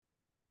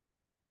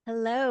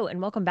Hello, and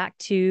welcome back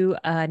to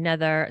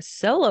another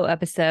solo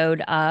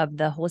episode of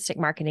the Holistic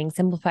Marketing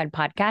Simplified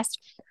podcast.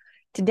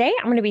 Today,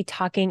 I'm going to be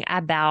talking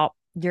about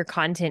your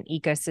content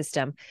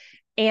ecosystem.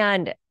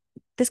 And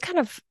this kind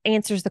of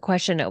answers the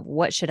question of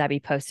what should I be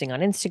posting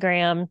on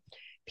Instagram?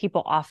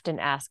 People often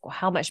ask, well,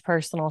 how much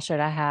personal should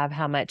I have?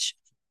 How much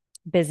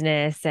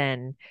business?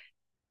 And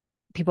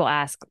people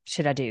ask,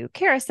 should I do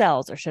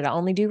carousels or should I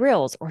only do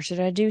reels or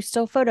should I do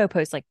still photo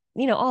posts?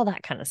 All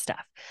that kind of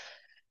stuff.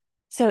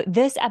 So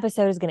this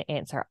episode is going to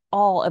answer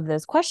all of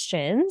those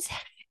questions,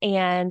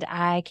 and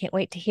I can't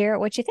wait to hear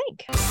what you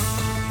think.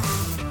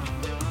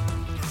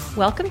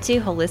 Welcome to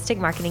Holistic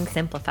Marketing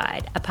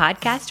Simplified, a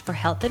podcast for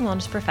health and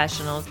wellness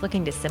professionals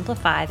looking to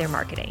simplify their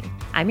marketing.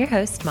 I'm your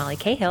host, Molly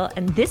Cahill,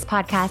 and this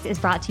podcast is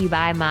brought to you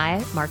by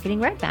My Marketing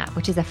Roadmap,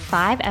 which is a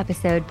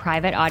 5-episode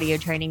private audio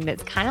training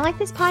that's kind of like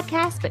this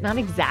podcast, but not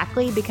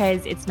exactly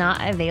because it's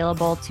not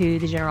available to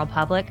the general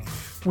public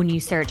when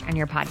you search on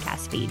your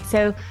podcast feed.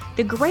 So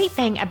the great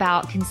thing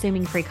about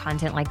consuming free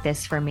content like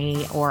this for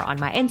me or on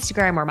my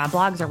Instagram or my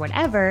blogs or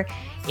whatever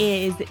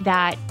is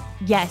that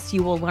yes,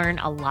 you will learn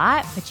a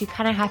lot, but you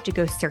kind of have to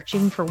go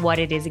searching for what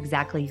it is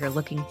exactly you're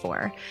looking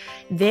for.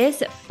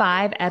 This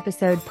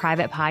 5-episode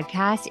private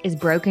podcast is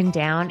broken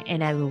down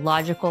in a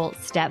logical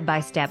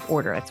step-by-step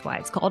order. That's why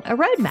it's called a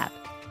roadmap.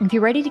 If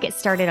you're ready to get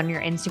started on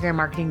your Instagram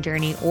marketing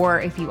journey,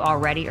 or if you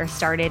already are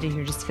started and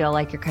you just feel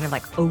like you're kind of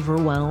like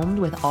overwhelmed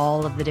with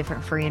all of the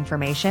different free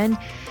information,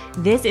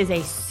 this is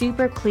a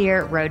super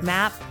clear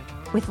roadmap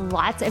with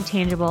lots of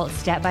tangible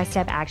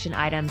step-by-step action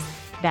items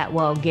that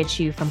will get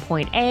you from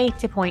point A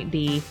to point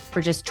B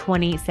for just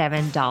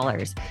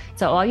 $27.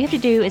 So all you have to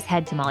do is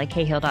head to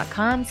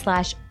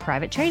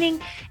mollycahill.com/private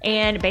training.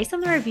 And based on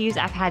the reviews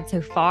I've had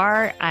so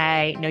far,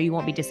 I know you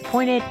won't be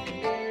disappointed.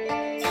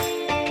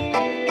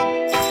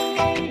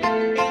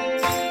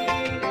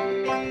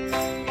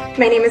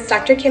 My name is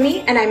Dr.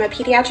 Kimmy, and I'm a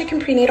pediatric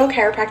and prenatal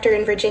chiropractor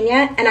in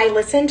Virginia, and I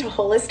listen to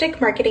Holistic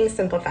Marketing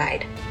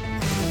Simplified.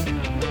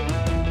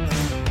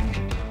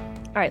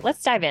 All right,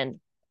 let's dive in.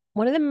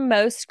 One of the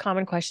most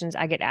common questions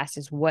I get asked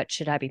is, what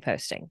should I be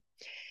posting?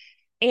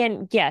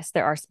 And yes,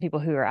 there are some people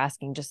who are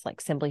asking just like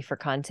simply for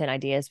content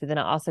ideas, but then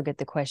I also get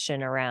the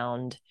question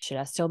around, should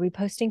I still be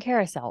posting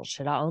carousels?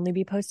 Should I only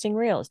be posting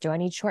reels? Do I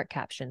need short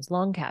captions,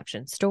 long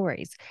captions,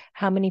 stories?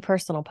 How many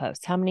personal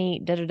posts? How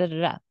many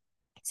da-da-da-da-da?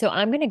 So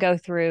I'm going to go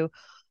through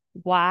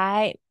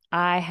why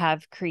I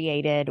have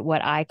created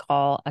what I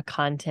call a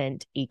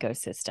content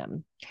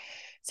ecosystem.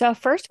 So I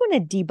first want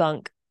to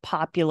debunk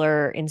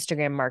popular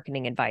Instagram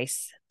marketing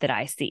advice that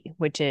I see,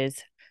 which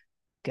is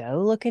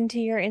go look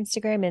into your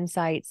Instagram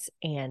insights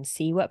and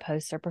see what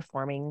posts are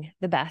performing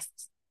the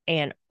best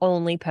and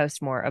only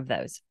post more of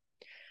those.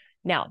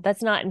 Now,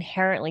 that's not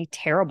inherently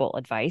terrible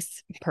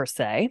advice per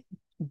se,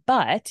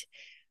 but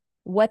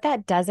what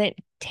that doesn't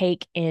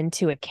take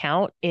into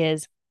account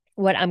is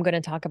what I'm going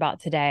to talk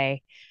about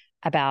today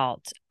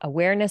about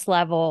awareness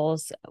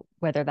levels,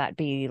 whether that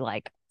be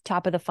like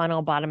top of the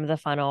funnel, bottom of the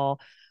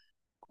funnel,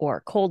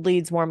 or cold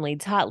leads, warm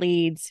leads, hot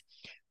leads,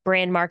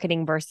 brand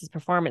marketing versus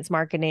performance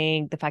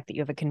marketing, the fact that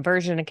you have a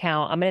conversion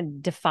account. I'm going to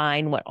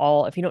define what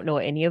all, if you don't know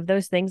what any of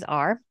those things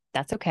are,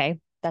 that's okay.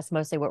 That's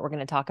mostly what we're going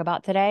to talk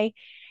about today,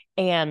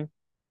 and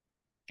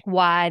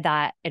why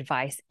that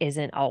advice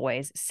isn't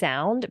always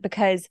sound,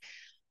 because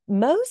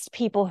most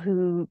people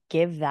who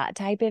give that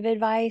type of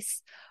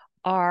advice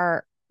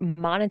are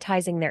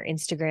monetizing their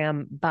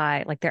Instagram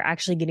by like they're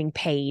actually getting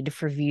paid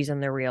for views on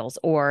their reels,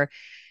 or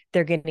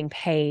they're getting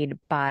paid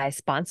by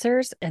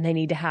sponsors and they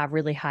need to have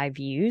really high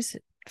views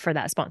for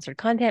that sponsored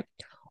content,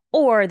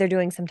 or they're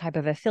doing some type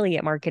of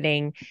affiliate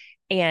marketing.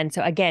 And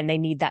so again, they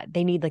need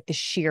like the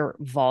sheer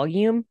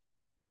volume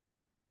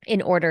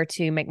in order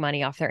to make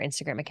money off their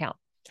Instagram account.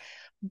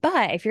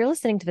 But if you're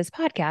listening to this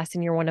podcast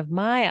and you're one of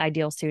my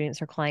ideal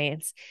students or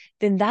clients,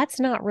 then that's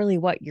not really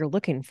what you're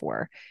looking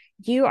for.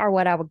 You are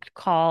what I would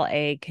call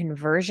a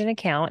conversion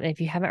account. And if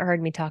you haven't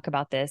heard me talk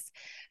about this,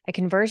 a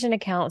conversion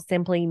account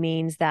simply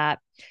means that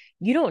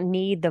you don't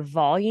need the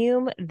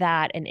volume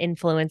that an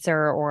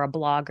influencer or a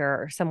blogger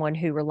or someone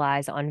who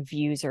relies on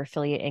views or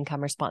affiliate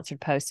income or sponsored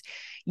posts,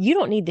 you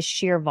don't need the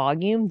sheer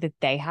volume that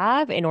they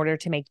have in order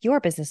to make your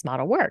business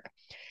model work.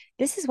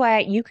 This is why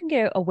you can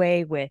get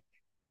away with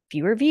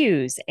fewer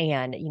views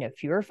and,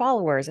 fewer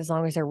followers, as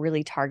long as they're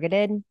really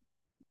targeted,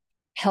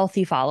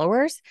 healthy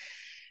followers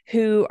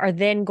who are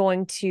then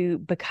going to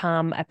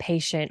become a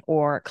patient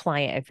or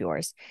client of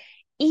yours.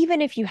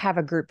 Even if you have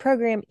a group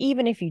program,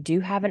 even if you do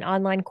have an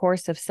online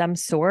course of some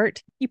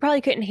sort, you probably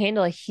couldn't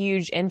handle a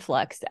huge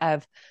influx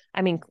of,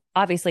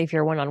 obviously, if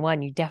you're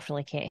one-on-one, you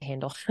definitely can't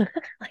handle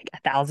like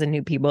 1,000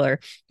 new people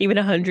or even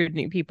 100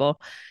 new people.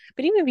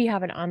 But even if you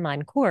have an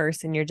online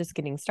course and you're just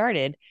getting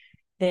started,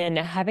 then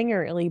having a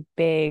really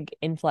big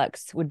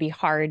influx would be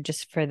hard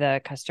just for the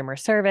customer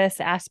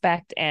service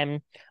aspect.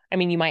 And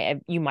you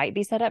might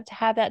be set up to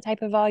have that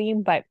type of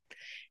volume, but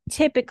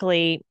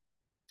typically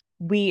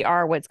we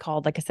are what's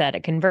called, like I said, a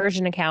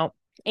conversion account,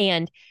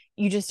 and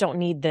you just don't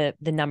need the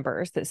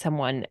numbers that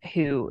someone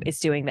who is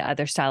doing the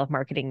other style of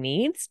marketing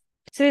needs.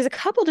 So there's a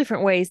couple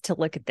different ways to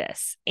look at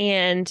this.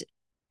 And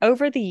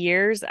over the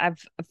years, I've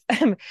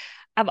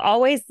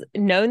always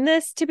known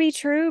this to be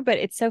true, but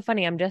it's so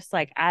funny. I'm just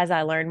like, as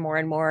I learn more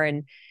and more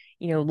and,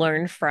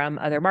 learn from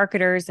other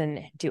marketers and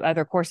do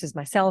other courses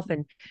myself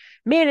and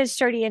manage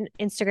sturdy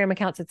Instagram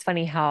accounts, it's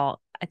funny how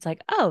it's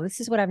like, oh,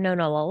 this is what I've known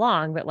all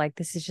along, but like,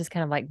 this is just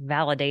kind of like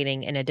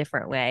validating in a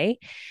different way.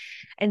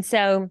 And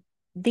so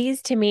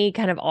these to me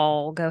kind of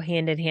all go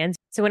hand in hand.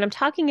 So when I'm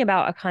talking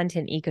about a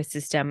content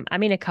ecosystem, I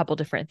mean a couple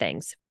different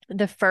things.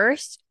 The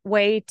first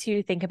way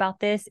to think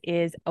about this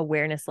is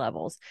awareness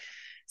levels.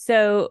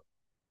 So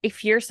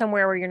if you're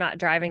somewhere where you're not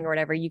driving or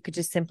whatever, you could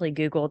just simply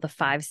Google the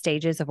 5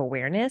 stages of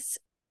awareness.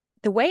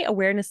 The way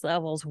awareness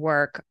levels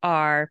work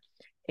are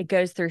it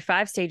goes through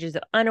 5 stages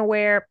of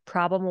unaware,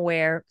 problem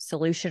aware,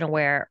 solution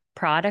aware,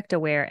 product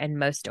aware, and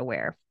most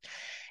aware.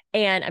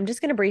 And I'm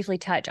just going to briefly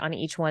touch on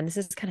each one. This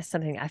is kind of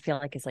something I feel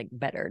like is like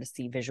better to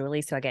see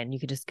visually. So again, you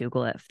could just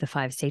Google it, the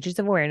 5 stages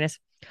of awareness.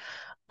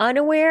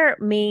 Unaware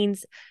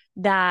means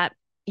that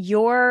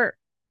your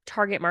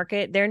target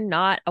market, they're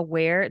not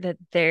aware that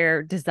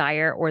their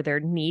desire or their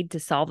need to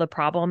solve the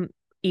problem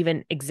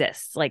even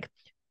exists. Like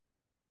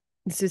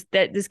this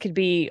could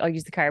be, I'll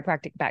use the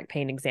chiropractic back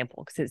pain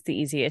example because it's the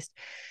easiest.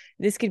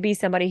 This could be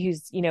somebody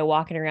who's,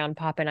 walking around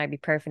popping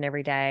ibuprofen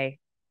every day,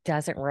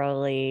 doesn't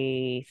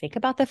really think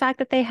about the fact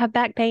that they have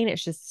back pain.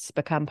 It's just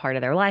become part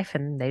of their life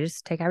and they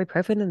just take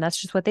ibuprofen and that's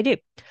just what they do.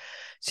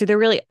 So they're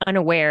really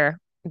unaware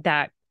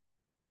that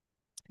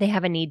they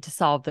have a need to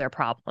solve their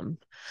problem.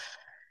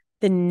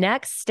 The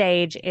next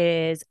stage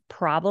is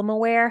problem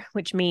aware,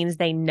 which means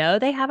they know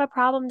they have a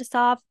problem to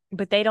solve,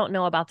 but they don't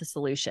know about the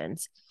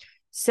solutions.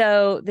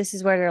 So this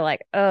is where they're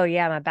like, oh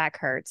yeah, my back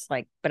hurts,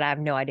 but I have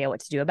no idea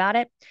what to do about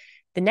it.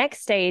 The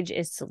next stage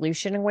is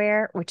solution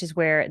aware, which is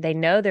where they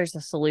know there's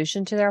a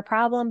solution to their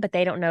problem, but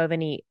they don't know of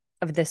any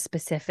of the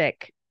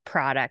specific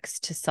products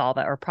to solve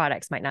it, or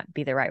products might not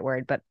be the right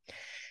word, but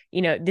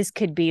this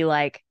could be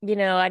like,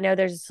 I know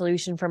there's a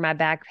solution for my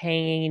back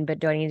pain, but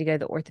do I need to go to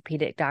the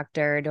orthopedic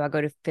doctor? Do I go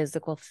to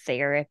physical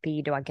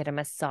therapy? Do I get a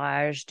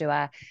massage? Do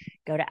I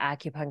go to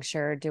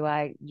acupuncture? Do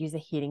I use a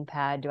heating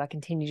pad? Do I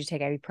continue to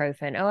take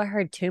ibuprofen? Oh, I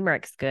heard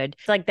turmeric's good.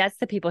 Like that's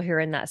the people who are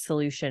in that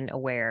solution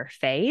aware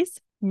phase.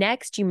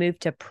 Next, you move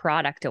to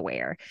product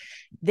aware.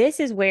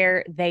 This is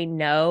where they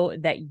know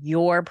that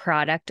your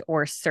product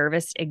or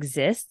service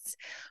exists,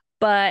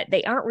 but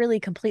they aren't really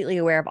completely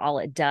aware of all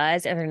it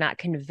does, and they're not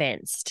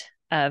convinced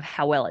of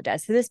how well it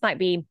does. So this might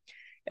be,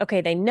 okay,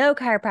 they know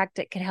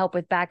chiropractic can help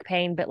with back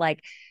pain, but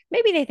like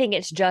maybe they think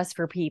it's just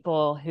for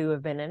people who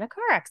have been in a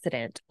car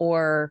accident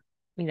or,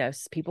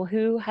 people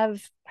who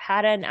have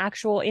had an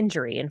actual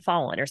injury and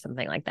fallen or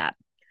something like that.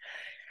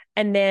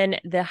 And then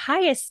the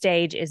highest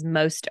stage is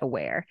most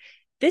aware.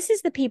 This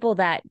is the people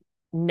that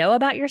know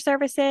about your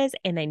services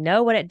and they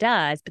know what it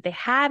does, but they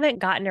haven't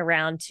gotten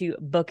around to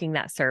booking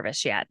that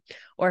service yet.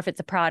 Or if it's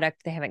a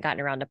product, they haven't gotten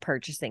around to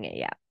purchasing it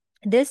yet.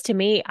 This to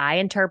me, I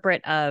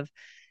interpret of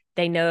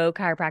they know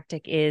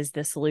chiropractic is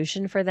the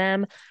solution for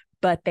them,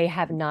 but they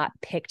have not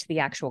picked the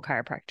actual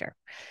chiropractor.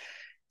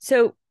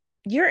 So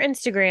your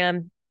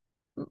Instagram,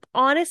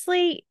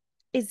 honestly,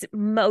 is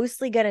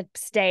mostly going to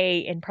stay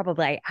in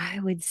probably, I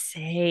would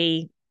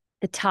say,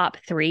 the top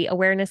 3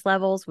 awareness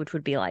levels, which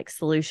would be like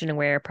solution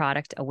aware,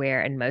 product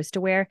aware, and most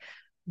aware.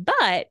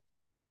 But,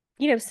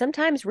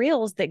 sometimes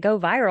reels that go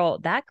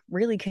viral, that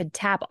really could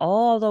tap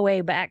all the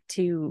way back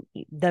to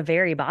the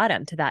very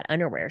bottom, to that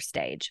unaware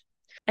stage.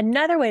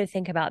 Another way to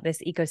think about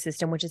this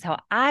ecosystem, which is how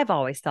I've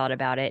always thought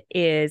about it,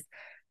 is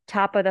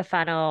top of the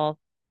funnel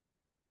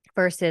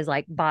versus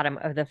like bottom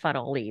of the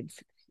funnel leads.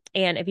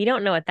 And if you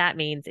don't know what that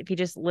means, if you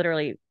just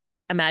literally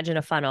imagine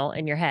a funnel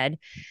in your head,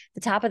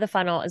 the top of the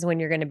funnel is when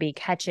you're going to be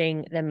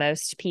catching the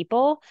most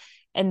people.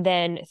 And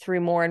then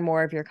through more and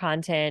more of your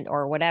content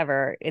or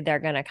whatever, they're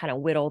going to kind of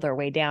whittle their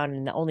way down.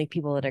 And the only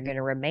people that are going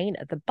to remain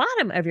at the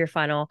bottom of your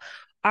funnel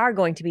are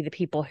going to be the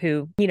people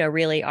who,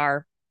 really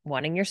are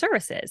wanting your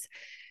services.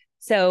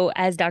 So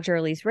as Dr.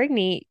 Elise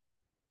Rigney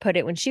put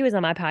it when she was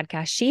on my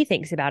podcast, she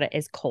thinks about it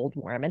as cold,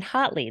 warm, and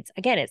hot leads.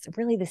 Again, it's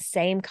really the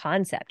same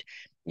concept.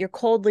 Your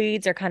cold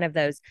leads are kind of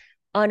those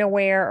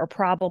unaware or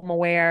problem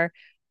aware,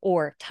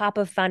 or top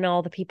of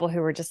funnel, the people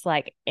who are just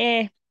like,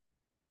 eh.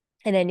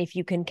 And then if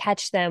you can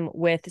catch them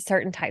with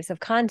certain types of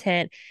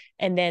content,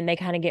 and then they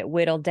kind of get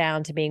whittled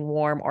down to being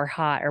warm or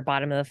hot or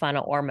bottom of the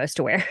funnel or most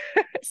aware.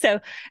 So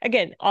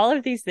again, all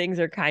of these things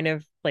are kind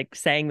of like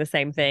saying the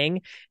same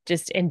thing,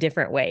 just in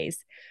different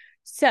ways.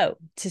 So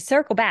to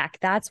circle back,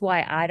 that's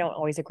why I don't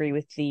always agree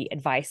with the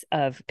advice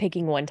of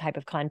picking one type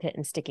of content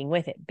and sticking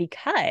with it.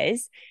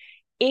 Because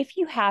if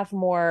you have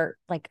more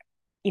like,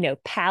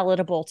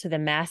 palatable to the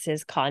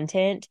masses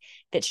content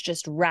that's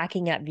just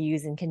racking up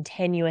views and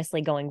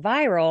continuously going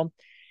viral,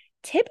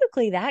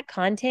 typically that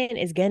content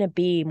is going to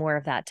be more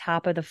of that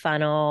top of the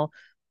funnel,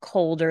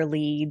 colder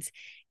leads.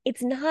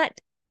 It's not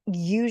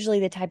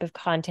usually the type of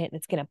content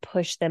that's going to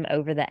push them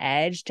over the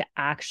edge to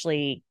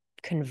actually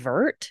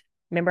convert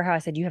Remember how I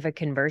said you have a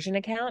conversion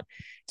account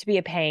to be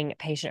a paying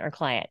patient or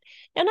client?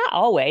 Now, not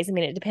always. I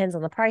mean, it depends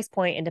on the price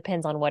point and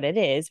depends on what it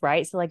is,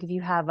 right? So like if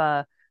you have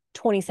a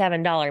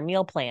 $27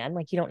 meal plan,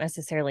 like you don't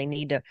necessarily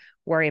need to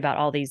worry about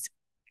all these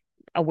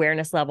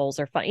awareness levels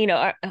or fun,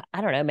 I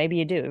don't know, maybe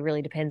you do. It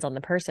really depends on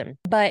the person.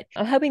 But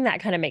I'm hoping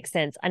that kind of makes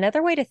sense.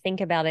 Another way to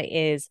think about it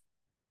is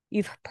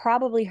you've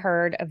probably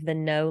heard of the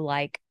know,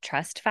 like,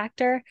 trust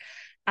factor.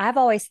 I've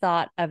always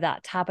thought of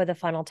that top of the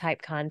funnel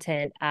type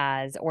content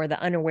as, or the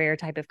unaware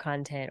type of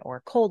content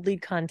or cold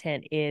lead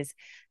content is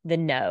the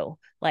know,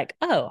 like,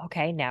 oh,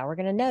 okay, now we're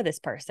going to know this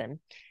person.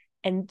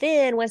 And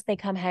then once they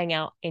come hang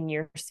out in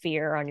your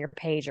sphere on your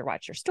page or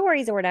watch your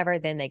stories or whatever,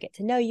 then they get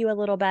to know you a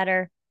little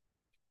better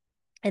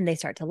and they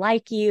start to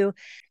like you.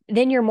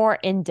 Then your more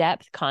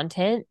in-depth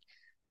content,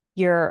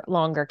 your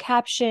longer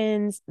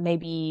captions,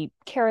 maybe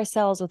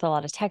carousels with a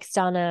lot of text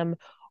on them,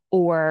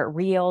 or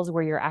reels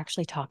where you're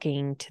actually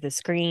talking to the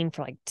screen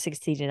for like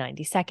 60 to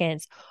 90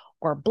 seconds,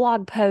 or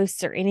blog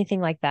posts or anything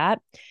like that.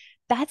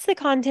 That's the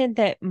content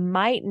that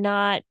might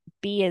not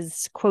be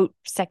as, quote,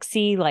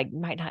 sexy, like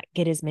might not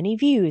get as many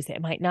views.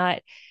 It might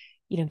not,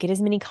 get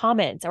as many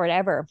comments or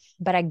whatever.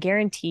 But I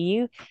guarantee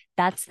you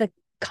that's the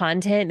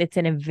content that's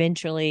in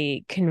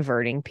eventually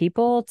converting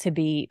people to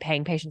be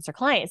paying patients or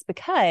clients,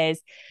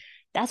 because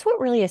that's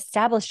what really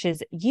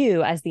establishes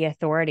you as the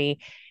authority.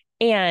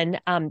 And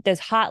those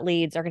hot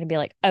leads are going to be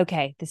like,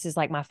 okay, this is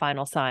like my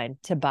final sign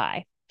to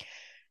buy.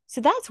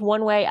 So that's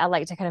one way I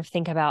like to kind of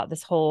think about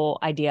this whole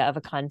idea of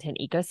a content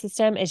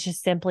ecosystem. Is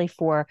just simply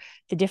for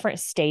the different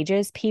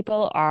stages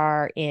people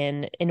are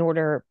in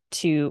order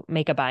to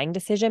make a buying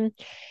decision.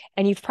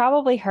 And you've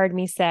probably heard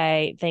me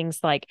say things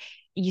like,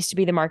 it used to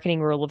be the marketing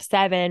rule of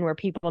 7, where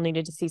people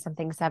needed to see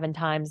something 7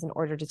 times in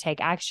order to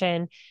take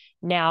action.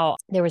 Now,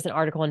 there was an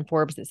article in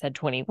Forbes that said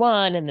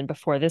 21. And then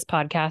before this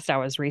podcast, I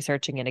was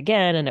researching it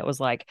again, and it was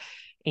like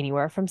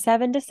anywhere from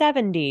 7 to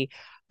 70.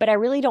 But I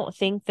really don't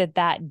think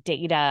that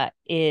data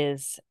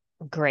is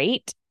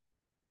great,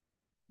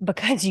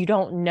 because you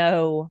don't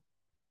know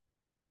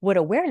what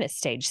awareness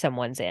stage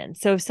someone's in.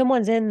 So if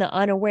someone's in the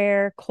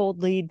unaware,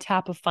 cold lead,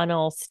 top of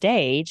funnel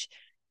stage,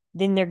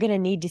 then they're going to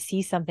need to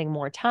see something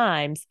more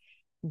times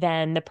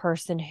than the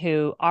person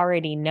who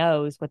already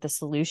knows what the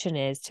solution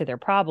is to their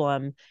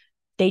problem.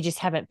 They just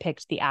haven't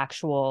picked the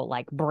actual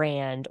like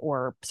brand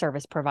or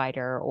service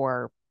provider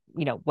or,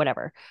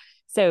 whatever.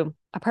 So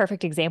a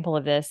perfect example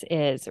of this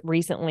is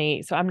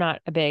recently, so I'm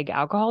not a big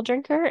alcohol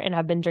drinker, and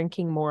I've been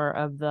drinking more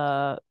of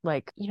the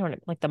like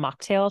the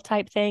mocktail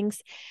type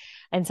things.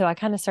 And so I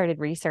kind of started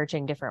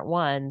researching different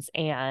ones,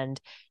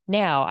 and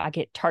now I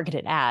get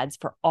targeted ads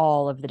for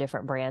all of the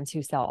different brands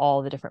who sell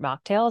all the different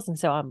mocktails. And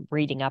so I'm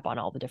reading up on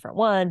all the different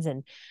ones,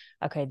 and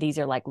okay, these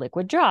are like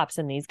liquid drops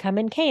and these come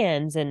in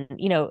cans. And,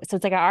 so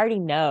it's like, I already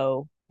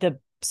know the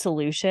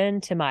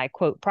solution to my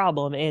quote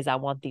problem is I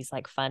want these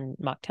like fun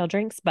mocktail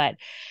drinks, but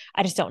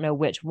I just don't know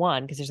which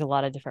one, because there's a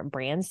lot of different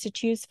brands to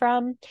choose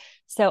from.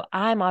 So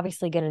I'm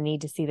obviously going to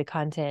need to see the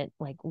content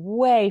like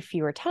way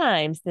fewer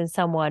times than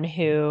someone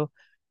who,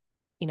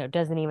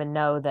 doesn't even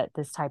know that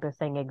this type of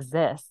thing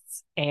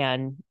exists.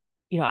 And,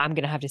 I'm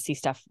going to have to see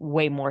stuff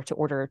way more to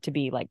order to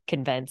be like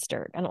convinced,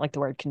 or I don't like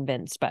the word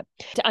convinced, but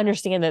to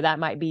understand that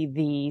might be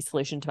the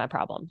solution to my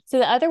problem. So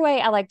the other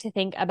way I like to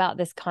think about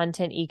this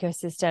content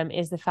ecosystem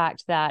is the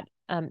fact that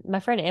my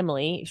friend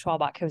Emily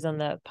Schwalbach, who was on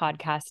the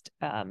podcast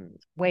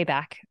way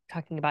back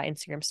talking about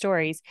Instagram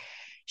stories,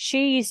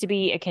 she used to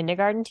be a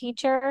kindergarten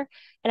teacher.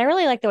 And I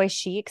really like the way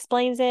she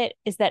explains it,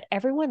 is that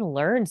everyone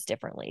learns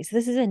differently. So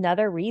this is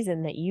another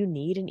reason that you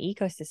need an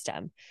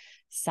ecosystem.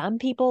 Some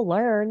people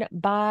learn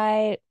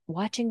by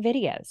watching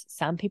videos.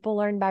 Some people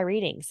learn by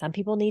reading. Some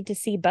people need to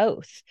see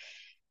both.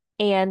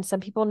 And some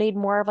people need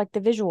more of like the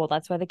visual.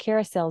 That's why the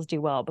carousels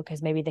do well,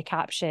 because maybe the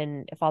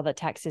caption, if all the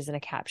text is in a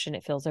caption,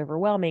 it feels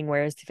overwhelming.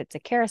 Whereas if it's a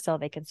carousel,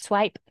 they can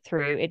swipe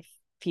through, it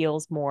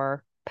feels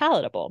more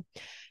palatable.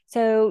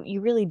 So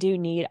you really do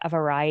need a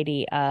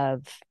variety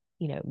of,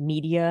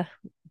 media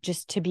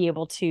just to be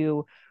able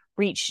to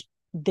reach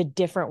the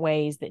different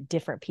ways that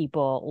different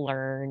people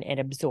learn and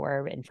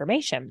absorb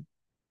information.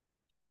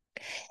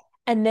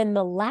 And then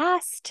the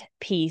last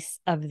piece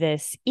of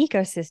this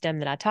ecosystem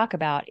that I talk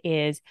about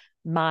is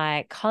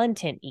my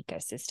content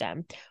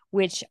ecosystem,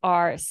 which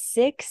are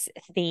 6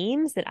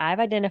 themes that I've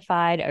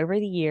identified over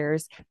the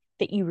years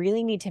that you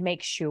really need to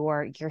make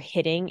sure you're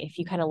hitting. If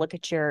you kind of look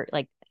at your,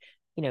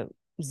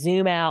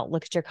 zoom out,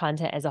 look at your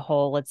content as a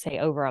whole, let's say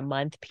over a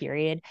month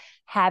period,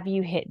 have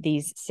you hit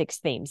these 6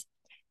 themes?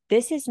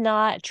 This is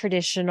not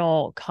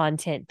traditional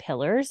content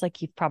pillars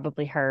like you've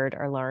probably heard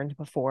or learned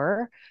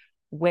before,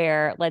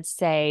 where let's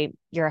say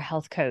you're a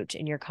health coach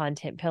and your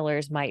content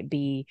pillars might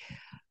be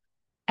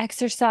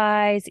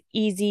exercise,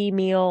 easy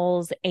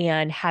meals,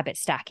 and habit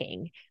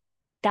stacking.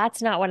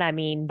 That's not what I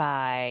mean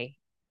by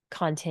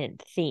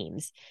content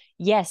themes.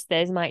 Yes,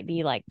 those might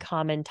be like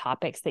common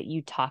topics that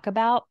you talk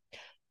about,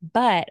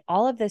 but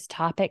all of those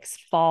topics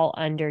fall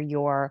under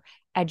your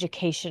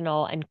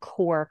educational and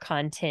core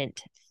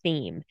content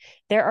theme.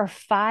 There are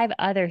 5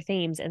 other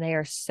themes and they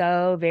are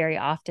so very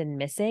often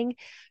missing.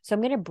 So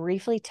I'm going to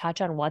briefly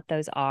touch on what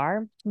those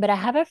are, but I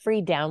have a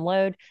free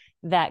download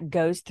that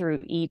goes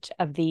through each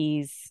of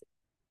these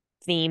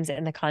themes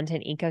and the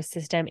content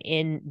ecosystem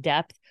in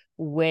depth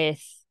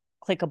with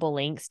clickable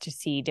links to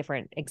see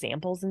different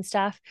examples and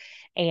stuff.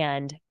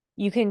 And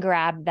you can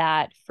grab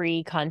that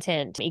free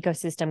content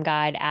ecosystem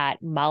guide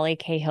at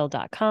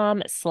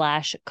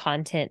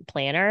mollycahill.com/content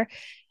planner.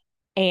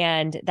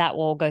 And that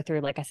will go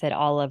through, like I said,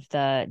 all of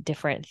the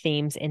different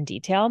themes in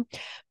detail.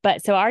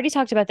 But so I already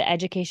talked about the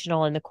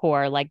educational and the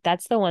core. Like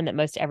that's the one that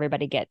most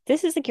everybody gets.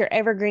 This is like your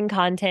evergreen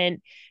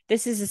content.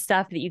 This is the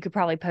stuff that you could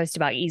probably post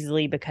about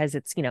easily because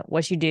it's,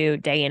 what you do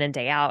day in and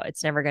day out.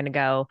 It's never going to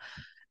go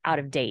out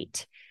of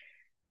date.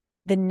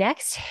 The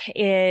next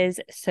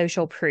is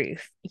social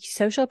proof.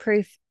 Social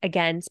proof,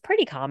 again, is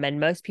pretty common.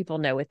 Most people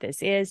know what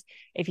this is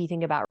if you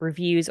think about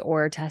reviews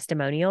or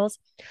testimonials.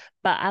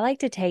 But I like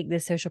to take the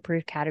social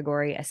proof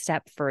category a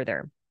step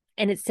further.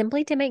 And it's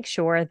simply to make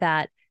sure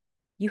that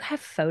you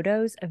have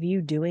photos of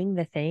you doing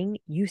the thing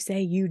you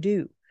say you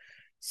do.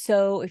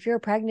 So if you're a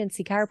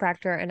pregnancy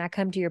chiropractor and I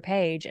come to your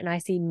page and I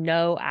see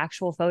no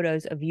actual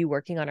photos of you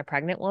working on a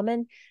pregnant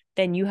woman,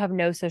 then you have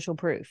no social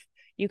proof.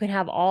 You can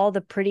have all the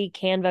pretty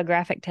Canva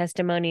graphic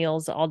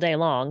testimonials all day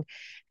long,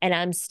 and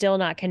I'm still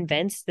not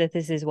convinced that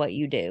this is what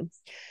you do.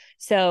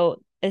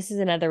 So this is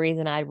another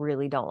reason I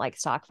really don't like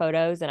stock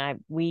photos. And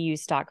we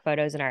use stock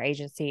photos in our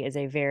agency as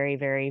a very,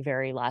 very,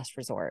 very last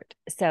resort.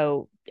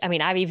 So,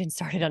 I've even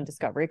started on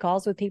discovery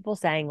calls with people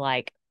saying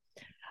like,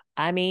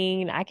 I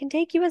can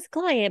take you as a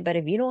client, but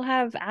if you don't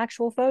have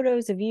actual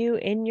photos of you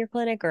in your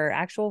clinic or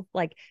actual,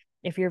 like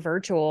if you're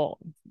virtual,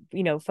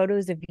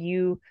 photos of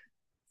you,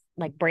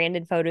 like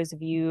branded photos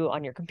of you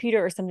on your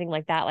computer or something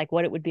like that, like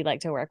what it would be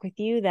like to work with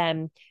you,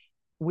 then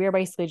we're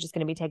basically just going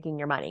to be taking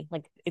your money.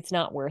 Like it's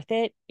not worth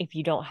it if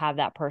you don't have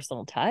that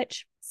personal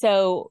touch.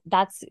 So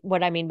that's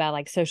what I mean by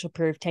like social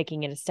proof,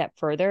 taking it a step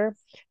further.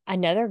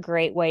 Another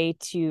great way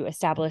to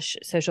establish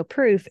social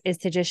proof is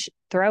to just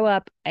throw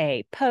up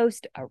a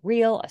post, a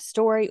reel, a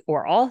story,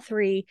 or all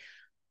 3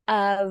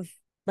 of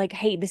like,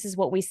 hey, this is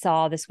what we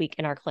saw this week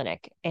in our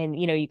clinic. And,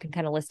 you can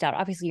kind of list out,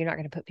 obviously you're not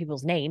going to put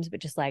people's names, but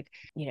just like,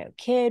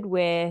 kid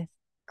with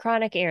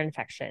chronic ear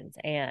infections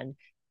and,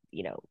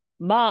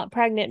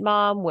 pregnant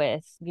mom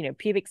with,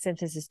 pubic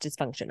symphysis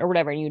dysfunction or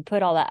whatever. And you would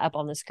put all that up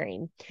on the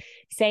screen.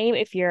 Same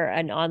if you're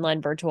an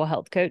online virtual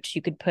health coach,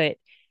 you could put,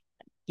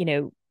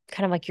 kind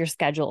of like your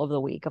schedule of the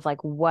week of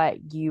like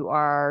what you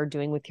are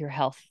doing with your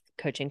health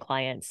coaching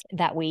clients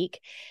that week.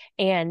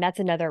 And that's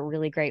another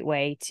really great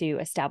way to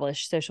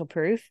establish social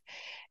proof.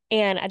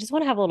 And I just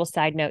want to have a little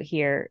side note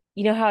here.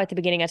 You know how at the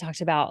beginning I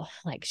talked about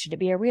like, should it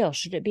be a reel?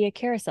 Should it be a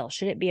carousel?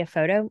 Should it be a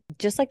photo?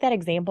 Just like that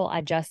example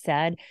I just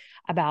said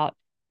about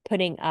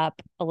putting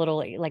up a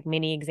little like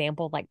mini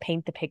example, like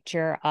paint the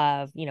picture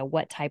of,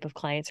 what type of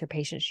clients or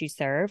patients you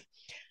serve.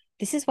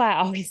 This is why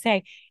I always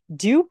say,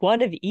 do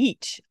one of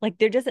each. Like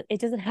it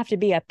doesn't have to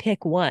be a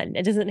pick one.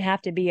 It doesn't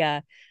have to be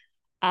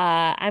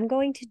I'm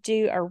going to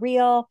do a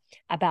reel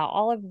about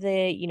all of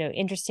the,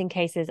 interesting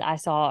cases I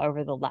saw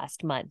over the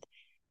last month.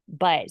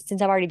 But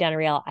since I've already done a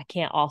reel, I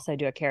can't also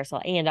do a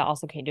carousel and I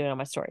also can't do it on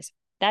my stories.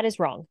 That is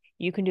wrong.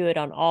 You can do it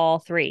on all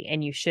 3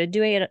 and you should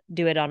do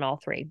it on all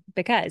 3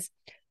 because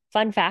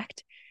fun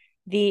fact,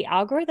 the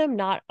algorithm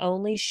not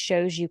only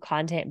shows you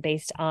content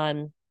based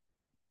on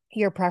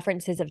your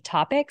preferences of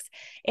topics,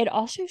 it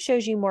also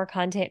shows you more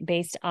content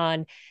based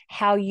on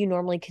how you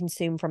normally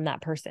consume from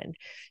that person.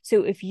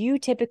 So if you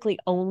typically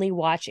only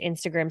watch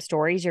Instagram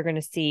stories, you're going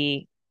to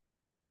see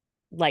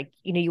like,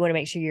 you want to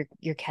make sure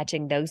you're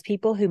catching those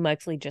people who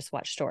mostly just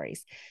watch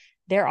stories.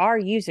 There are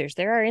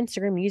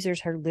Instagram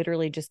users who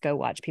literally just go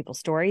watch people's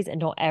stories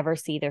and don't ever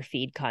see their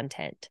feed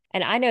content.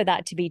 And I know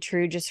that to be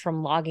true just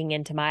from logging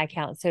into my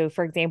account. So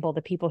for example,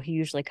 the people who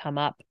usually come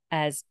up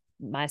as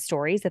my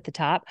stories at the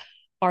top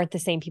aren't the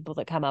same people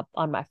that come up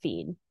on my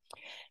feed.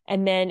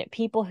 And then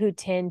people who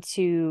tend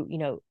to,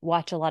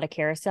 watch a lot of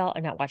carousel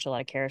or not watch a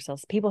lot of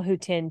carousels, people who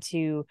tend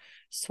to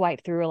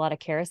swipe through a lot of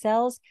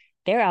carousels,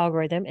 their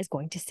algorithm is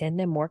going to send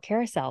them more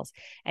carousels.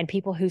 And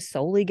people who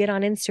solely get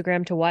on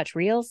Instagram to watch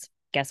reels,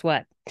 guess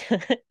what?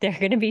 They're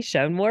going to be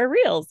shown more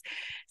reels.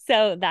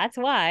 So that's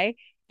why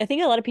I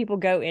think a lot of people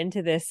go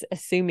into this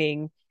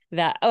assuming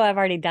that, oh, I've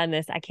already done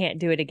this, I can't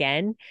do it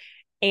again.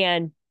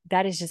 And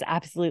that is just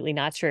absolutely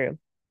not true.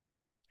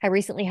 I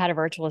recently had a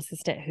virtual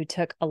assistant who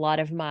took a lot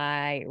of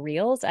my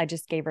reels. I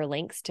just gave her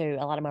links to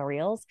a lot of my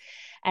reels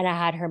and I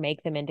had her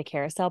make them into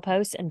carousel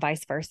posts and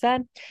vice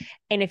versa.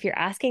 And if you're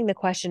asking the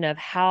question of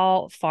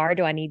how far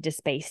do I need to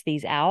space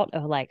these out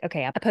of like,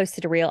 okay, I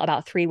posted a reel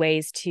about 3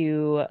 ways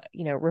to,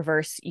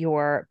 reverse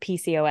your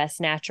PCOS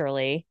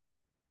naturally.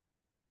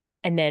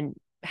 And then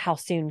how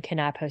soon can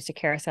I post a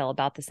carousel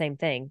about the same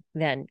thing?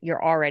 Then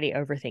you're already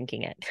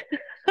overthinking it.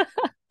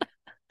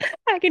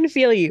 I can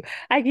feel you.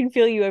 I can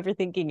feel you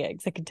overthinking it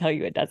because I can tell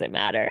you it doesn't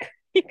matter.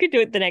 You can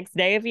do it the next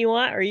day if you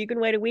want, or you can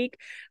wait a week,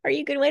 or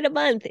you can wait a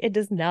month. It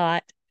does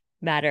not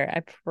matter. I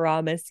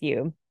promise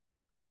you.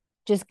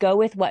 Just go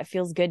with what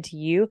feels good to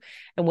you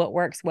and what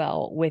works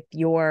well with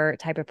your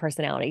type of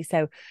personality.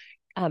 So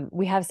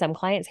we have some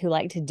clients who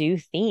like to do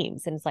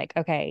themes, and it's like,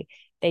 okay,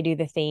 they do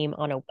the theme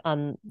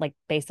on like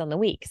based on the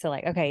week. So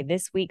like, okay,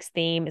 this week's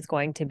theme is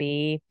going to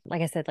be,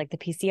 like I said, like the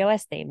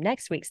PCOS theme.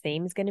 Next week's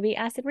theme is going to be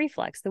acid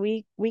reflux.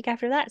 The week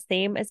after that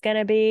theme is going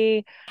to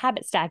be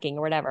habit stacking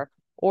or whatever.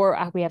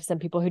 Or we have some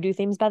people who do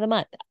themes by the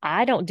month.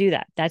 I don't do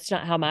that. That's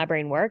not how my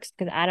brain works,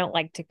 because I don't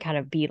like to kind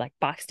of be like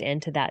boxed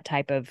into that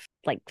type of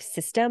like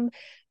system.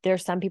 There are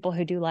some people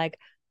who do like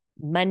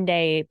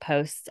Monday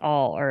posts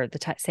all, or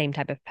the same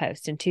type of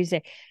post, and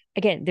Tuesday.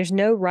 Again, there's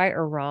no right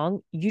or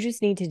wrong. You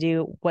just need to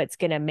do what's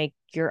going to make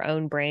your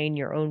own brain,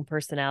 your own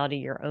personality,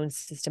 your own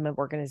system of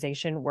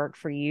organization work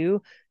for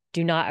you.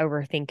 Do not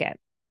overthink it.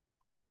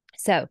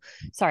 So,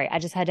 sorry, I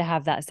just had to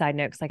have that side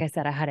note, because like I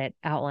said, I had it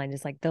outlined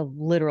as like the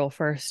literal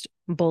first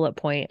bullet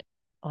point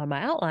on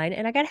my outline,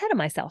 and I got ahead of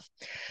myself.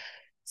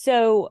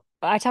 So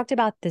I talked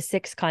about the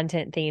 6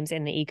 content themes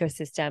in the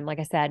ecosystem. Like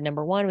I said,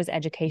 number 1 was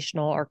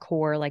educational or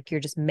core, like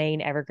your just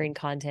main evergreen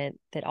content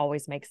that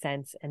always makes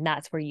sense. And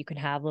that's where you can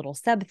have little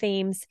sub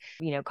themes,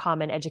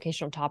 common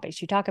educational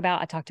topics you talk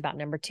about. I talked about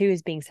number 2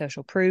 is being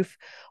social proof,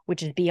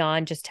 which is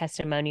beyond just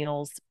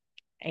testimonials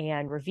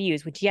and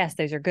reviews, which, yes,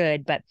 those are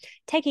good, but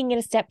taking it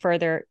a step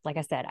further, like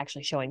I said,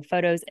 actually showing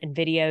photos and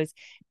videos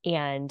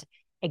and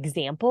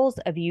examples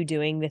of you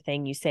doing the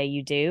thing you say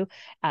you do.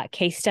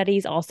 Case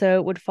studies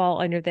also would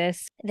fall under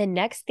this. The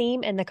next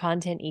theme in the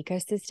content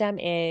ecosystem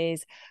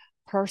is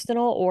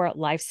personal or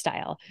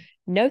lifestyle.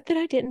 Note that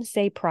I didn't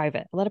say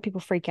private. A lot of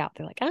people freak out.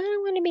 They're like,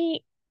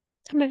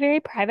 I'm a very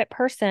private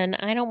person.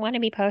 I don't want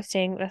to be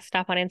posting this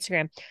stuff on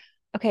Instagram.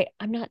 Okay,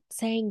 I'm not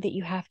saying that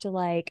you have to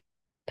like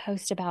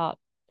post about,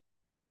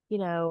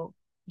 you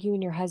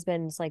and your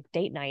husband's like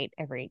date night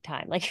every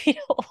time. Like, you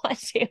don't want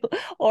to,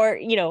 or,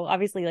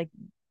 obviously, like,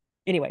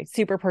 anyway,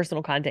 super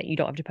personal content you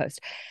don't have to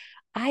post.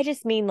 I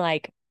just mean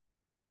like,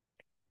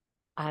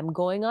 I'm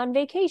going on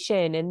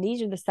vacation and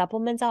these are the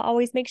supplements I'll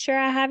always make sure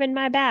I have in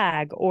my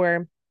bag.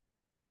 Or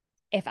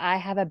if I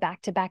have a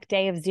back-to-back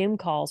day of Zoom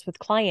calls with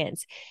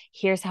clients,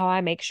 here's how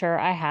I make sure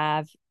I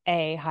have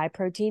a high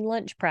protein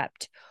lunch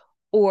prepped.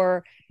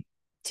 Or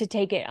to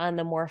take it on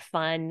the more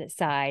fun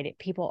side,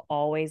 people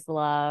always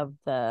love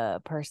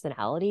the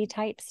personality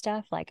type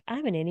stuff. Like,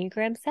 I'm an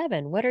Enneagram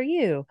 7. What are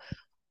you?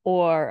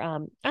 Or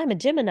I'm a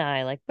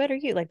Gemini. Like, what are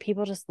you? Like,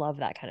 people just love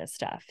that kind of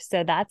stuff.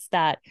 So that's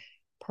that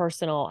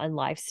personal and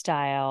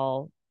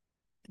lifestyle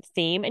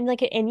theme. And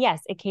like, and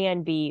yes, it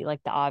can be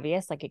like the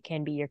obvious, like it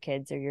can be your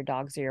kids or your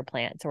dogs or your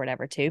plants or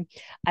whatever too.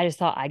 I just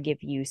thought I'd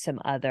give you some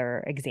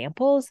other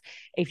examples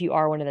if you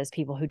are one of those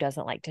people who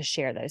doesn't like to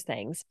share those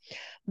things.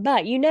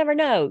 But you never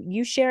know,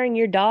 you sharing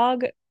your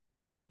dog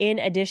in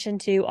addition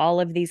to all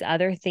of these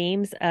other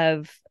themes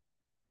of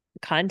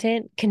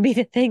content can be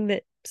the thing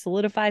that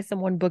solidifies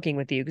someone booking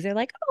with you, because they're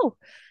like, oh,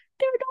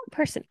 they're a dog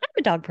person. I'm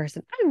a dog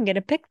person. I'm going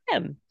to pick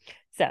them.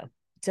 So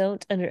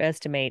don't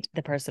underestimate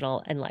the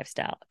personal and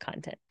lifestyle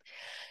content,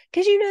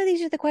 because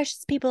these are the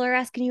questions people are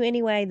asking you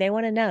anyway. They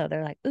want to know.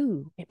 They're like,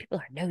 ooh, and people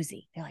are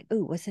nosy. They're like,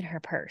 ooh, what's in her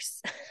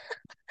purse?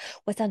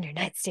 What's on your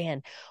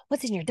nightstand?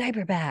 What's in your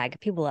diaper bag?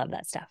 People love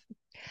that stuff.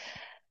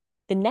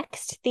 The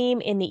next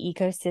theme in the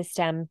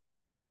ecosystem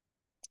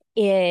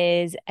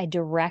is a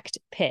direct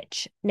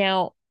pitch.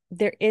 Now,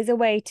 there is a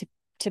way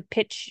to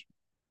pitch.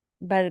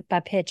 By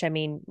pitch, I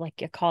mean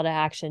like a call to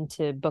action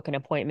to book an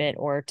appointment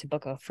or to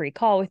book a free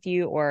call with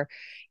you, or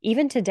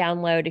even to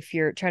download, if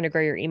you're trying to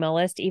grow your email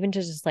list, even to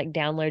just like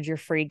download your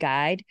free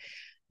guide.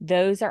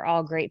 Those are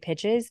all great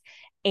pitches,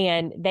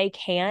 and they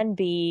can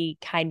be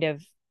kind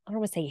of, I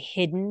don't want to say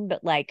hidden,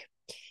 but like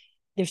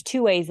there's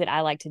 2 ways that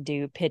I like to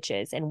do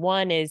pitches. And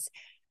one is,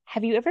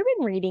 have you ever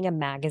been reading a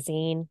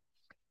magazine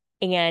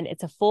and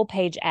it's a full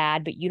page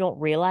ad, but you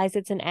don't realize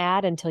it's an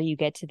ad until you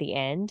get to the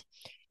end?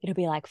 It'll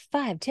be like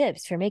 5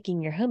 tips for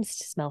making your homes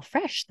smell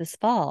fresh this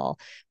fall.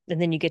 And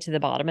then you get to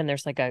the bottom and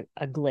there's like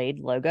a Glade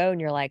logo,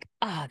 and you're like,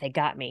 they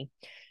got me.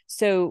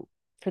 So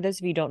for those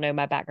of you who don't know,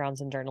 my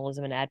background's in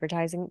journalism and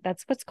advertising.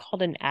 That's what's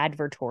called an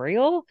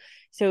advertorial.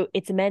 So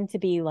it's meant to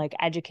be like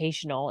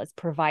educational. It's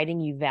providing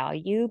you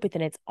value, but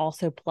then it's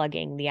also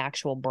plugging the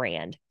actual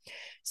brand.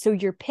 So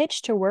your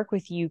pitch to work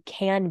with you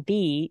can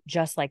be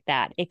just like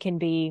that. It can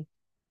be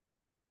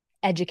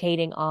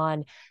educating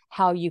on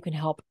how you can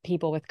help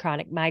people with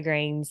chronic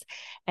migraines.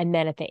 And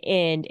then at the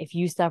end, if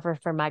you suffer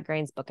from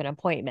migraines, book an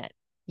appointment.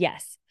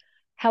 Yes.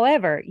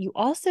 However, you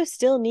also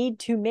still need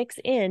to mix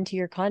into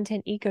your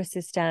content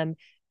ecosystem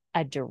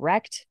a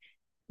direct,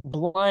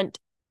 blunt,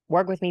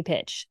 work with me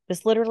pitch.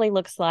 This literally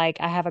looks like,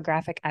 I have a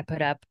graphic I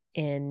put up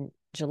in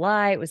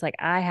July. It was like,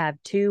 I have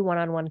 2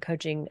 one-on-one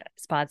coaching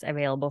spots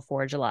available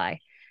for July.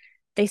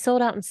 They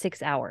sold out in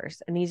 6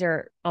 hours. And these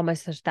are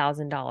almost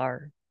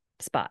 $1,000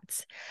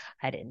 spots.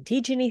 I didn't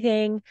teach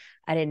anything.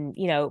 I didn't,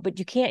 but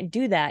you can't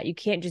do that. You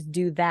can't just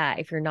do that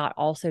if you're not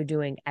also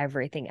doing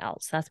everything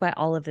else. That's why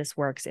all of this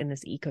works in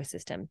this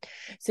ecosystem.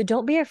 So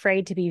don't be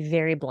afraid to be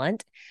very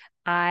blunt.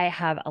 I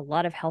have a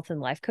lot of health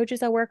and life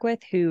coaches I work with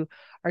who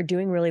are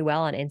doing really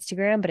well on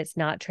Instagram, but it's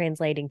not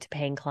translating to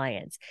paying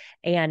clients.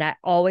 And I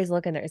always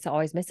look in there, it's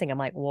always missing. I'm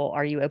like, well,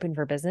 are you open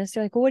for business?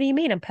 They're like, well, what do you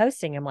mean? I'm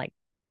posting. I'm like,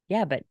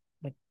 yeah, but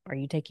like, are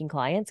you taking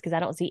clients? Because I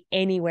don't see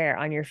anywhere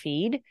on your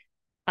feed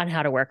on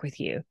how to work with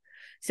you.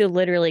 So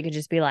literally it could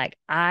just be like,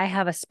 I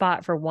have a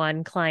spot for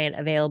one client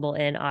available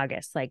in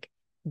August. Like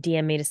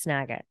DM me to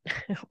snag it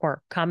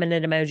or comment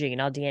an emoji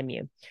and I'll DM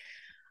you.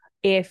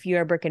 If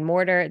you're a brick and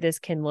mortar, this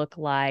can look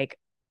like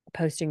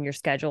posting your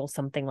schedule,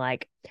 something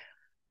like,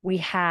 we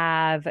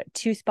have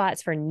 2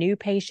 spots for new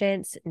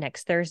patients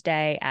next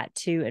Thursday at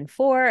 2 and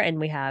 4, and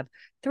we have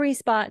 3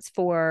 spots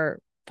for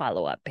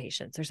follow-up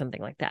patients or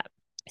something like that.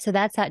 So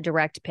that's that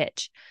direct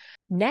pitch.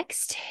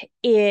 Next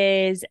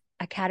is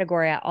a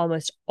category I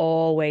almost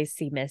always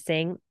see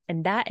missing,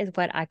 and that is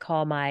what I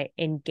call my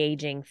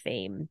engaging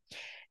theme.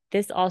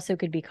 This also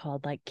could be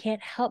called like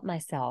can't help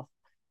myself.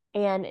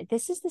 And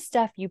this is the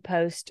stuff you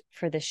post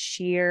for the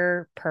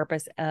sheer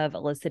purpose of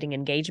eliciting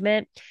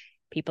engagement.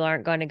 People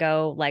aren't going to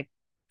go like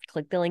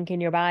click the link in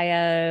your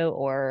bio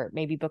or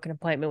maybe book an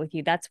appointment with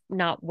you. That's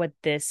not what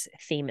this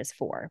theme is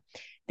for.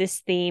 This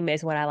theme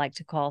is what I like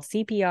to call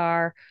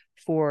CPR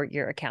for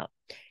your account.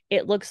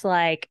 It looks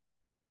like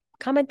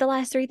comment the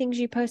last 3 things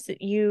you posted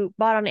you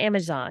bought on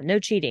Amazon, no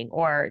cheating,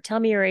 or tell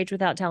me your age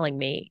without telling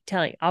me,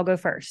 I'll go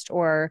first.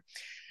 Or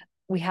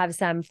we have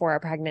some for our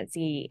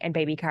pregnancy and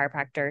baby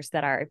chiropractors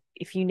that are,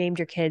 if you named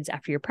your kids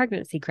after your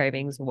pregnancy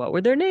cravings, what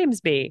would their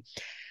names be?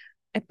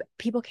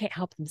 People can't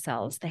help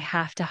themselves. They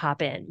have to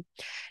hop in.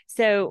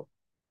 So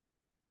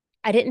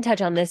I didn't touch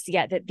on this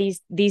yet, that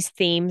these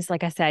themes,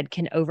 like I said,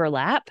 can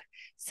overlap.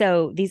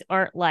 So these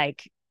aren't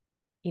like,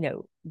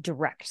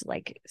 direct,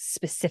 like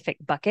specific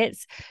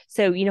buckets.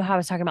 So, how I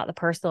was talking about the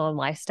personal and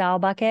lifestyle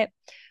bucket?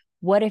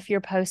 What if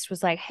your post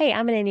was like, hey,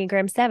 I'm an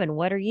Enneagram 7.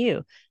 What are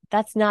you?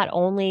 That's not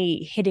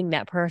only hitting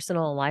that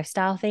personal and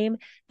lifestyle theme,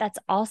 that's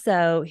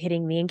also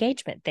hitting the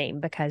engagement theme,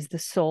 because the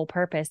sole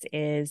purpose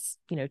is,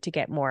 to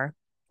get more,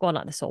 well,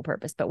 not the sole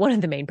purpose, but one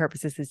of the main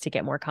purposes is to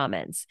get more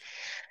comments.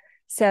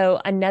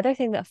 So another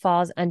thing that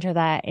falls under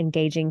that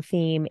engaging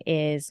theme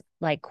is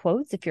like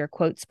quotes. If you're a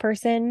quotes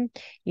person,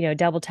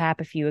 double tap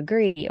if you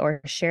agree,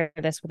 or share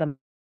this with a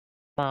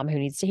mom who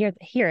needs to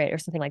hear it or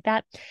something like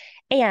that.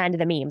 And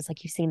the memes,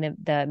 like you've seen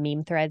the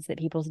meme threads that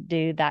people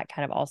do, that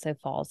kind of also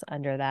falls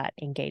under that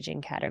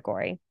engaging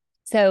category.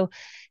 So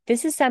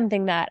this is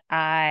something that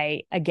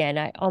I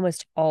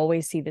almost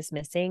always see this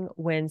missing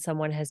when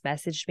someone has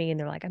messaged me and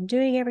they're like, I'm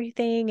doing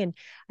everything and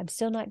I'm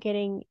still not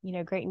getting,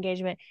 great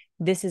engagement.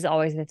 This is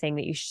always the thing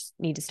that you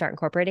need to start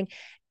incorporating.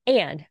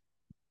 And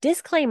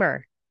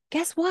disclaimer,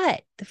 guess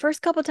what? The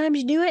first couple times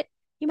you do it,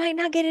 you might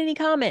not get any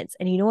comments.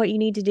 And you know what you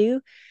need to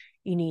do?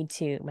 You need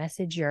to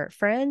message your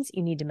friends.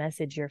 You need to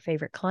message your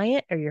favorite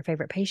client or your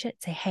favorite patient.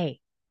 Say,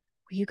 hey,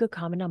 will you go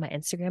comment on my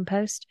Instagram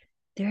post?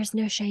 There is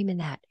no shame in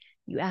that.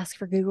 You ask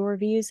for Google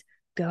reviews,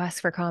 go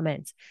ask for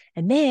comments.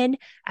 And then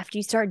after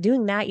you start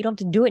doing that, you don't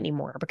have to do it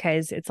anymore,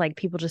 because it's like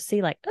people just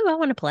see like, oh, I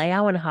want to play.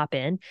 I want to hop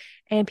in.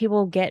 And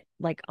people get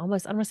like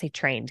almost, I don't want to say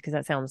trained because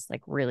that sounds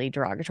like really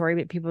derogatory,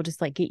 but people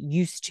just like get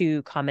used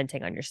to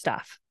commenting on your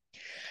stuff.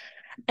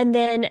 And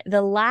then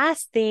the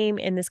last theme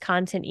in this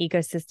content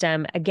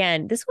ecosystem,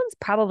 again, this one's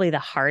probably the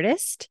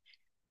hardest,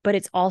 but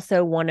it's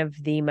also one of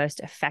the most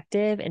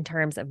effective in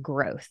terms of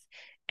growth.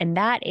 And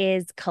that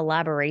is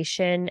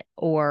collaboration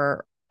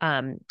or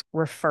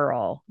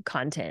referral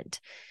content.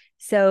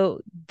 So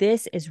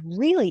this is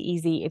really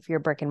easy if you're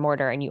brick and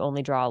mortar and you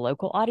only draw a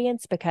local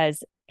audience,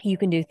 because you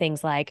can do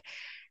things like,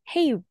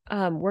 hey,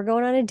 we're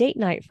going on a date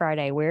night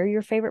Friday. Where are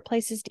your favorite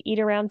places to eat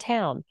around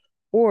town?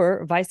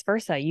 Or vice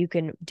versa. You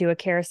can do a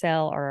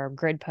carousel or a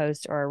grid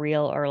post or a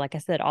reel, or like I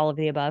said, all of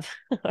the above.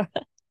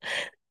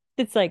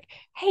 It's like,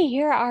 hey,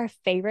 here are our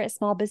favorite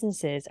small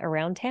businesses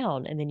around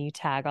town. And then you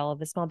tag all of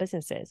the small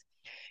businesses.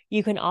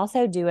 You can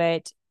also do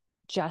it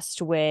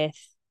just with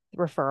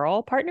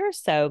referral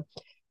partners. So,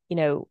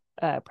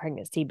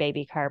 pregnancy,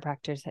 baby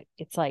chiropractors.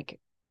 It's like,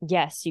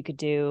 yes, you could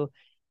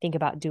think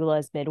about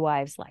doulas,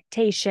 midwives,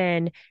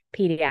 lactation,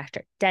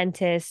 pediatric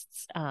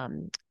dentists,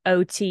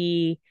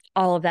 OT,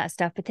 all of that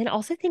stuff. But then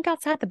also think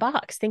outside the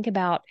box. Think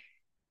about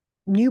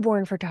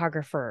newborn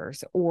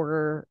photographers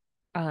or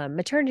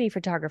maternity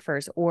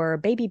photographers or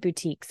baby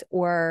boutiques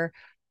or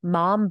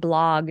mom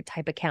blog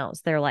type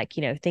accounts. They're like,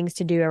 things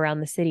to do around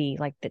the city,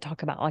 like that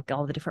talk about like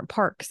all the different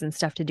parks and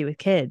stuff to do with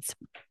kids.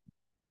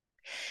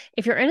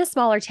 If you're in a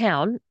smaller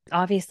town,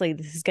 obviously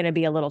this is going to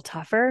be a little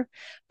tougher,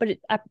 but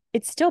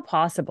it's still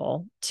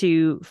possible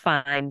to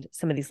find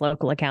some of these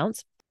local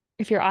accounts.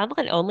 If you're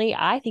online only,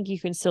 I think you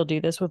can still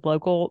do this with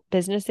local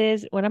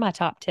businesses. One of my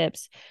top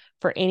tips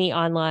for any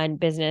online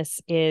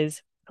business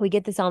is we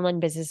get this online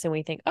business and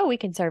we think, oh, we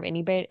can serve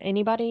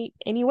anybody,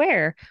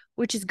 anywhere,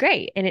 which is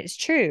great. And it's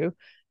true.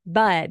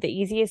 But the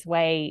easiest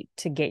way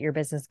to get your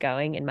business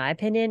going, in my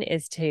opinion,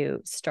 is to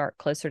start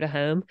closer to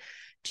home.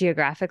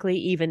 geographically,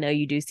 even though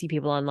you do see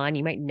people online,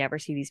 you might never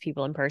see these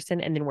people in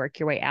person, and then work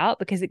your way out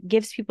because it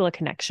gives people a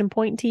connection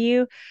point to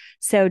you.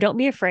 So don't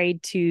be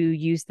afraid to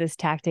use this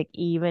tactic,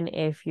 even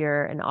if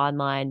you're an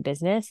online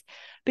business.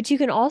 But you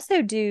can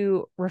also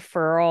do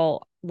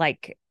referral,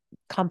 like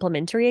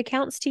complimentary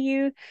accounts to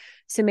you.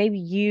 So maybe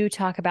you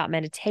talk about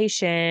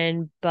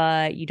meditation,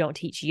 but you don't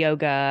teach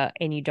yoga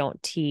and you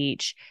don't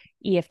teach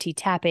EFT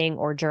tapping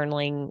or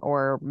journaling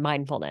or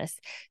mindfulness.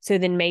 So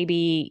then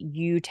maybe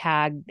you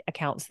tag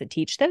accounts that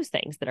teach those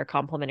things that are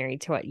complementary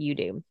to what you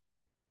do.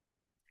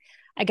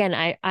 Again,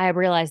 I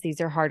realize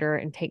these are harder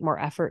and take more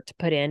effort to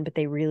put in, but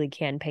they really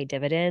can pay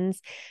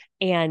dividends.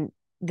 And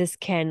this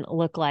can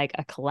look like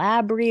a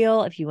collab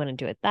reel if you want to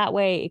do it that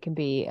way. It can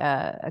be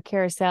a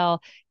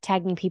carousel,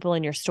 tagging people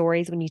in your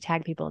stories. When you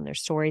tag people in their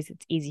stories,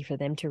 it's easy for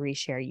them to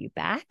reshare you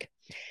back.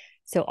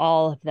 So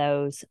all of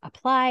those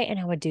apply, and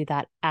I would do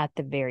that at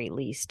the very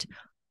least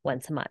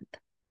once a month.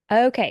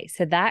 Okay,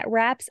 so that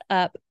wraps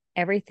up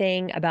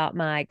everything about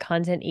my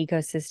content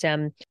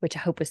ecosystem, which I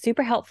hope was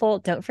super helpful.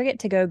 Don't forget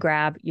to go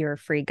grab your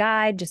free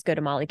guide. Just go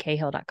to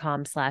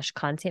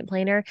mollycahill.com/content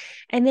planner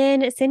and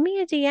then send me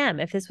a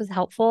DM. If this was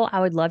helpful, I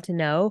would love to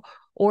know.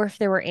 Or if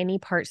there were any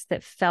parts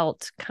that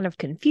felt kind of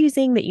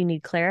confusing that you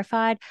need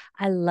clarified,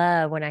 I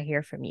love when I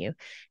hear from you.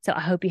 So I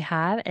hope you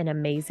have an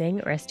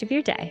amazing rest of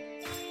your day.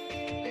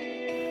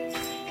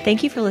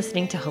 Thank you for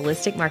listening to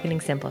Holistic Marketing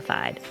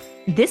Simplified.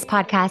 This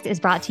podcast is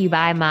brought to you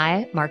by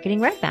my Marketing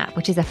Roadmap,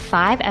 which is a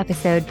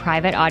 5-episode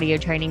private audio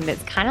training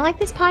that's kind of like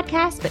this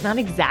podcast, but not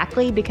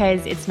exactly,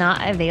 because it's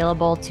not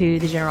available to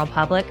the general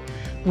public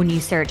when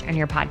you search on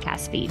your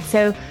podcast feed.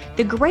 So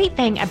the great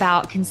thing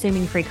about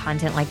consuming free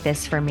content like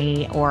this for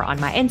me or on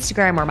my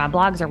Instagram or my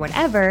blogs or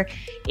whatever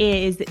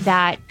is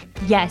that,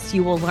 yes,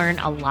 you will learn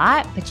a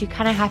lot, but you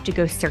kind of have to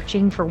go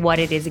searching for what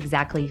it is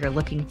exactly you're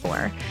looking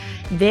for.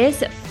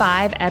 This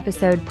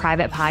 5-episode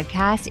private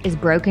podcast is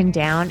broken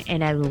down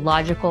in a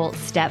logical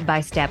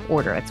step-by-step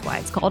order. That's why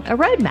it's called a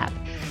roadmap.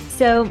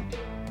 So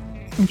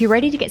if you're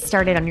ready to get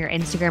started on your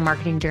Instagram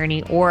marketing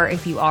journey, or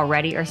if you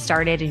already are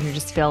started and you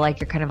just feel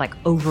like you're kind of like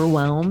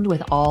overwhelmed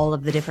with all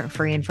of the different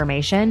free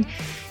information,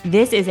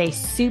 this is a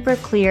super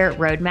clear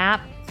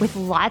roadmap with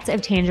lots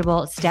of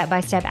tangible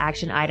step-by-step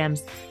action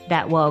items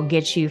that will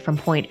get you from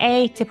point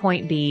A to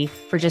point B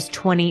for just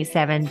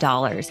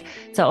 $27.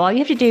 So all you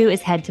have to do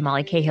is head to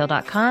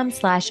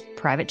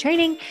mollycahill.com/private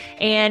training.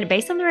 And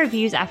based on the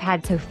reviews I've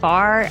had so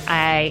far,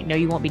 I know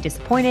you won't be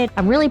disappointed.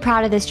 I'm really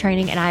proud of this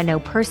training. And I know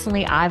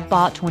personally, I've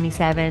bought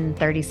 $27,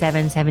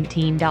 $37,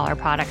 $17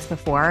 products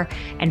before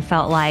and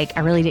felt like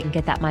I really didn't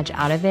get that much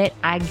out of it.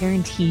 I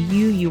guarantee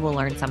you will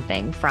learn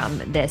something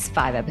from this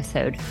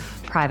 5-episode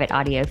private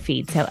audio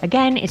feed. So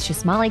again, it's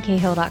just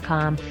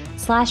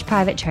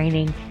mollycahill.com/private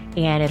training.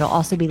 And it'll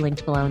also be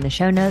linked below in the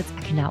show notes.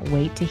 I cannot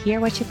wait to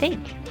hear what you think.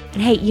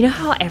 And hey, you know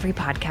how every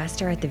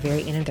podcaster at the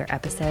very end of their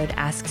episode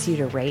asks you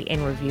to rate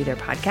and review their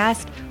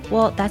podcast?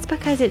 Well, that's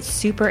because it's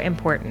super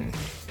important.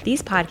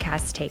 These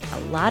podcasts take a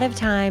lot of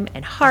time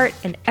and heart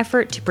and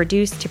effort to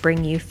produce to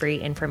bring you free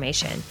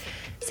information.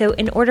 So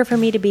in order for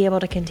me to be able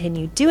to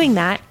continue doing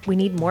that, we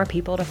need more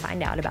people to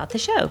find out about the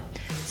show.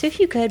 So if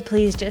you could,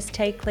 please just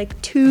take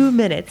like 2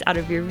 minutes out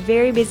of your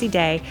very busy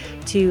day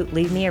to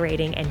leave me a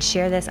rating and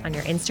share this on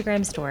your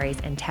Instagram stories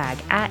and tag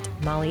at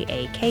Molly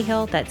A.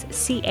 Cahill. That's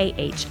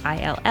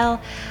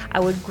CAHILL. I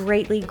would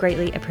greatly,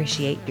 greatly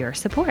appreciate your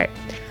support.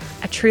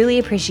 I truly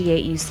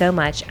appreciate you so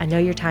much. I know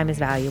your time is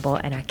valuable,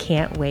 and I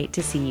can't wait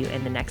to see you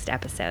in the next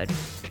episode.